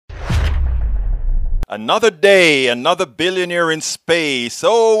Another day, another billionaire in space.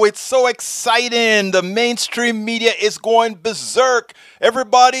 Oh, it's so exciting. The mainstream media is going berserk.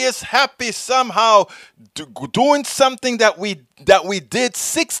 Everybody is happy somehow doing something that we did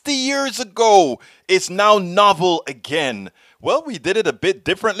 60 years ago is now novel again. Well, we did it a bit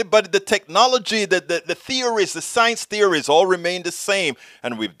differently, but the technology, the theories, the science theories all remain the same.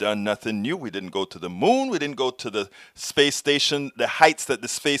 And we've done nothing new. We didn't go to the moon. We didn't go to the space station, the heights that the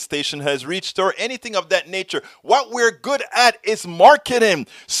space station has reached or anything of that nature. What we're good at is marketing.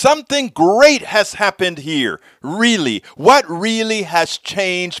 Something great has happened here. Really. What really has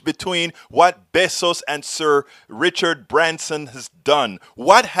changed between what Bezos and Sir Richard Branson has done?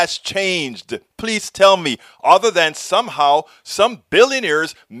 What has changed? Please tell me, other than somehow some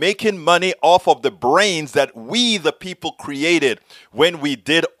billionaires making money off of the brains that we, the people, created when we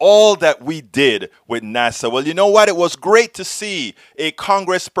did all that we did with NASA. Well, you know what? It was great to see a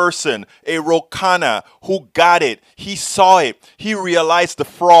congressperson, a Khanna, who got it. He saw it. He realized the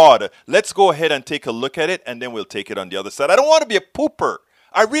fraud. Let's go ahead and take a look at it, and then we'll take it on the other side. I don't want to be a pooper.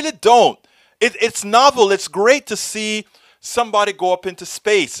 I really don't. It's novel. It's great to see somebody go up into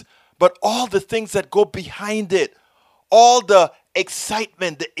space. But all the things that go behind it, all the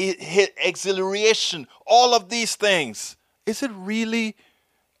excitement, the exhilaration, all of these things, is it really,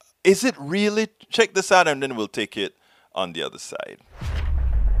 check this out and then we'll take it on the other side.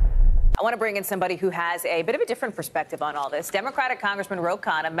 I want to bring in somebody who has a bit of a different perspective on all this. Democratic Congressman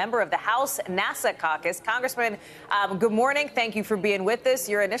Khanna, member of the House NASA caucus. Congressman, good morning. Thank you for being with us.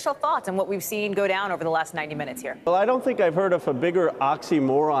 Your initial thoughts on what we've seen go down over the last 90 minutes here. Well, I don't think I've heard of a bigger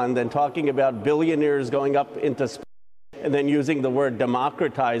oxymoron than talking about billionaires going up into space and then using the word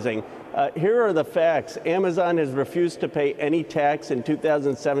democratizing. Here are the facts. Amazon has refused to pay any tax in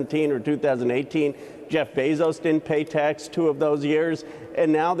 2017 or 2018. Jeff Bezos didn't pay tax 2 of those years.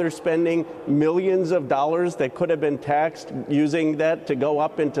 And now they're spending millions of dollars that could have been taxed using that to go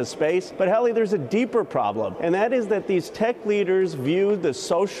up into space. But Hallie, there's a deeper problem, and that is that these tech leaders view the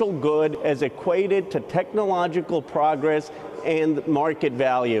social good as equated to technological progress and market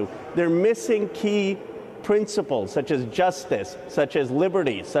value. They're missing key principles such as justice, such as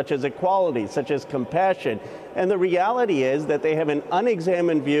liberty, such as equality, such as compassion. And the reality is that they have an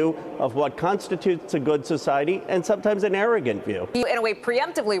unexamined view of what constitutes a good society and sometimes an arrogant view. You, in a way,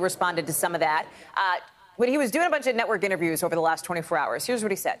 preemptively responded to some of that. When he was doing a bunch of network interviews over the last 24 hours, here's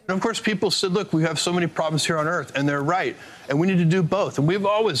what he said. And of course, people said, look, we have so many problems here on Earth, and they're right. And we need to do both. And we've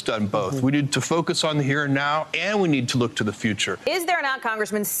always done both. We need to focus on the here and now, and we need to look to the future. Is there not,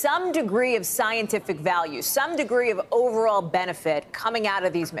 Congressman, some degree of scientific value, some degree of overall benefit coming out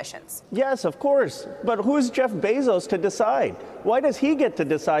of these missions? Yes, of course. But who's Jeff Bezos to decide? Why does he get to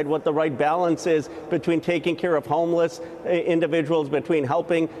decide what the right balance is between taking care of homeless individuals, between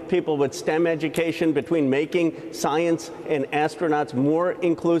helping people with STEM education, between making science and astronauts more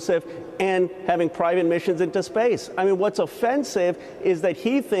inclusive, and having private missions into space? I mean, what's offensive is that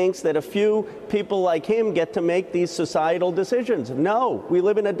he thinks that a few people like him get to make these societal decisions. No, we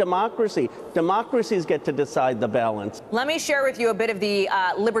live in a democracy. Democracies get to decide the balance. Let me share with you a bit of the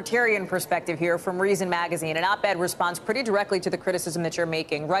libertarian perspective here from Reason Magazine. An op-ed responds pretty directly to the criticism that you're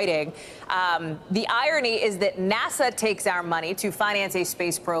making, writing, the irony is that NASA takes our money to finance a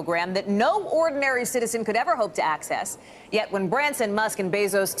space program that no ordinary citizen could ever hope to access. Yet when Branson, Musk, and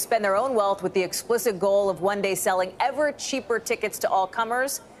Bezos spend their own wealth with the explicit goal of one day selling ever cheaper tickets to all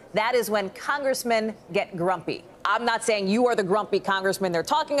comers, that is when congressmen get grumpy. I'm not saying you are the grumpy congressman they're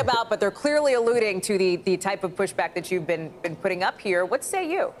talking about, but they're clearly alluding to the type of pushback that you've been putting up here. What say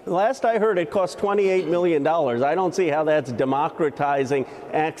you? Last I heard, it cost $28 million. I don't see how that's democratizing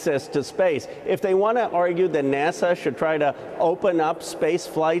access to space. If they want to argue that NASA should try to open up space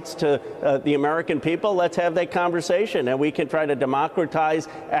flights to the American people, let's have that conversation, and we can try to democratize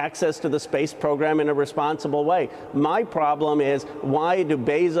access to the space program in a responsible way. My problem is, why do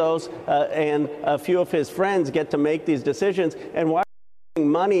Bezos and a few of his friends get to make these decisions, and why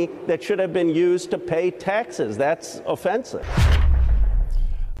money that should have been used to pay taxes? That's offensive.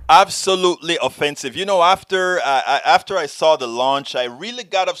 Absolutely offensive. You know, after I saw the launch, I really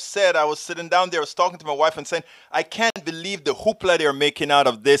got upset. I was sitting down there, I was talking to my wife and saying, I can't believe the hoopla they're making out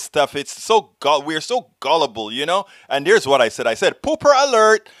of this stuff. It's so we're so gullible, you know? And here's what I said. I said, pooper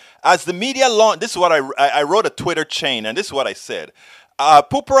alert. As the media launch, this is what I wrote a Twitter chain, and this is what I said.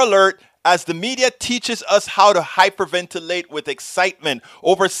 Pooper alert. As the media teaches us how to hyperventilate with excitement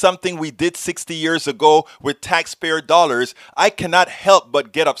over something we did 60 years ago with taxpayer dollars, I cannot help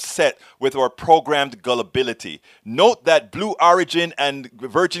but get upset with our programmed gullibility. Note that Blue Origin and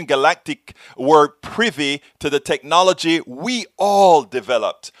Virgin Galactic were privy to the technology we all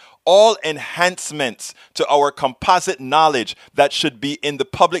developed. All enhancements to our composite knowledge that should be in the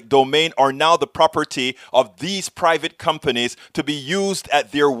public domain are now the property of these private companies to be used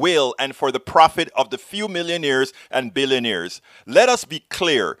at their will and for the profit of the few millionaires and billionaires. Let us be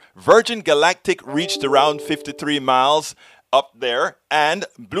clear. Virgin Galactic reached around 53 miles up there, and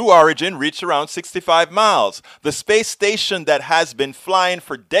Blue Origin reached around 65 miles. The space station that has been flying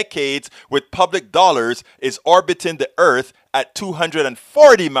for decades with public dollars is orbiting the Earth at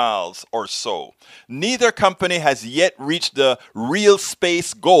 240 miles or so. Neither company has yet reached the real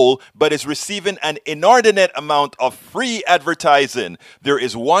space goal, but is receiving an inordinate amount of free advertising. There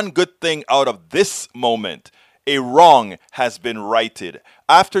is one good thing out of this moment. A wrong has been righted.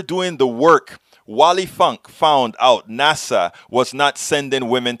 After doing the work, Wally Funk found out NASA was not sending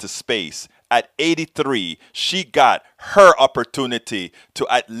women to space. At 83, she got her opportunity to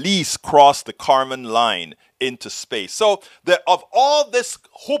at least cross the Kármán line into space. So of all this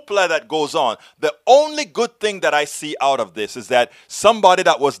hoopla that goes on, the only good thing that I see out of this is that somebody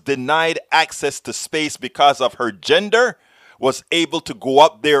that was denied access to space because of her gender was able to go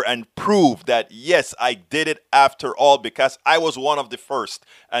up there and prove that, yes, I did it after all because I was one of the first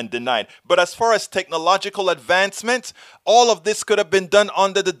and denied. But as far as technological advancements, all of this could have been done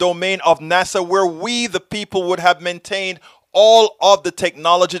under the domain of NASA, where we, the people, would have maintained all of the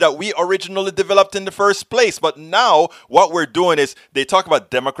technology that we originally developed in the first place. But now what we're doing is, they talk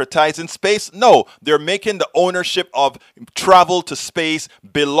about democratizing space. No, they're making the ownership of travel to space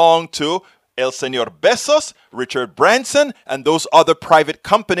belong to El Señor Bezos, Richard Branson, and those other private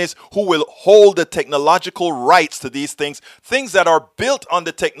companies who will hold the technological rights to these things that are built on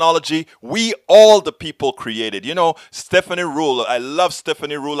the technology we, all the people, created. You know, Stephanie Rule. I love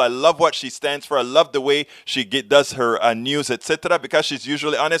Stephanie Rule. I love what she stands for. I love the way she does her news, etc., because she's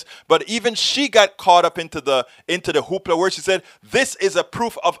usually honest. But even she got caught up into the hoopla where she said, this is a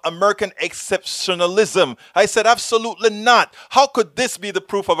proof of American exceptionalism. I said, absolutely not. How could this be the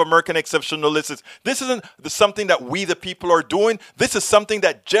proof of American exceptionalism? This isn't something that we the people are doing. This is something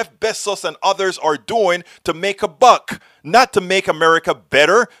that Jeff Bezos and others are doing to make a buck, not to make America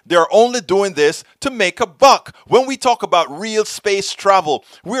better. They're only doing this to make a buck. When we talk about real space travel,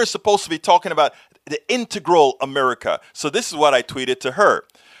 we're supposed to be talking about the integral America. So this is what I tweeted to her.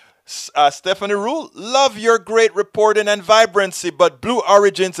 Stephanie Rule, love your great reporting and vibrancy, but Blue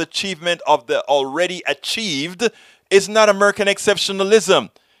Origin's achievement of the already achieved is not American exceptionalism.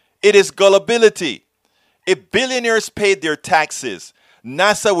 It is gullibility. If billionaires paid their taxes,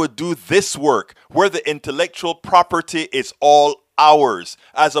 NASA would do this work where the intellectual property is all ours,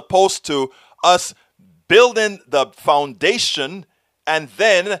 as opposed to us building the foundation, and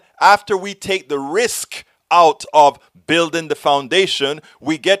then after we take the risk out of building the foundation,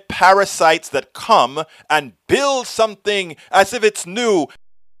 we get parasites that come and build something as if it's new.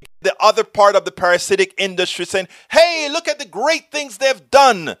 The other part of the parasitic industry saying, hey, look at the great things they've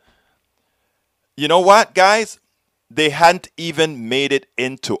done. You know what, guys? They hadn't even made it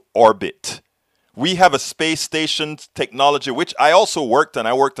into orbit. We have a space station technology, which I also worked on.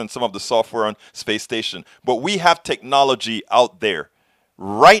 I worked on some of the software on space station. But we have technology out there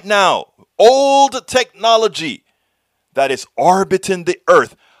right now, old technology that is orbiting the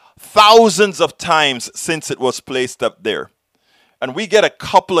Earth thousands of times since it was placed up there. And we get a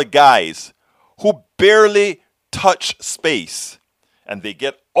couple of guys who barely touch space, and they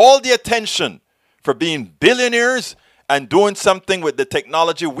get all the attention for being billionaires and doing something with the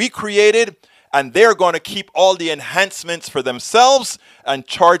technology we created, and they're going to keep all the enhancements for themselves and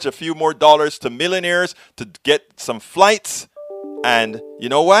charge a few more dollars to millionaires to get some flights. And you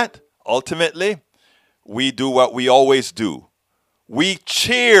know what? Ultimately, we do what we always do. We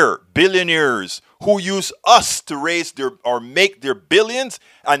cheer billionaires who use us to raise their or make their billions,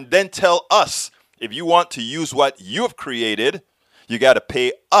 and then tell us, if you want to use what you have created, you got to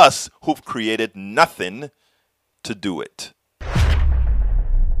pay us who've created nothing to do it.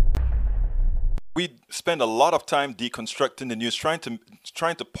 We spend a lot of time deconstructing the news, trying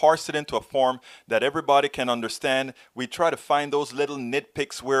to parse it into a form that everybody can understand. We try to find those little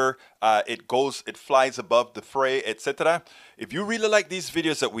nitpicks where it flies above the fray, etc. If you really like these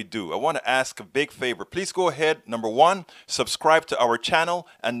videos that we do, I want to ask a big favor. Please go ahead, number one, subscribe to our channel,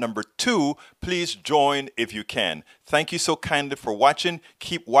 and number two, please join if you can. Thank you so kindly for watching.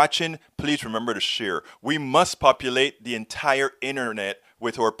 Keep watching. Please remember to share. We must populate the entire internet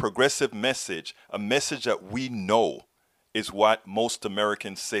with our progressive message, a message that we know is what most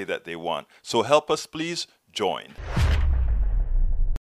Americans say that they want. So help us, please join.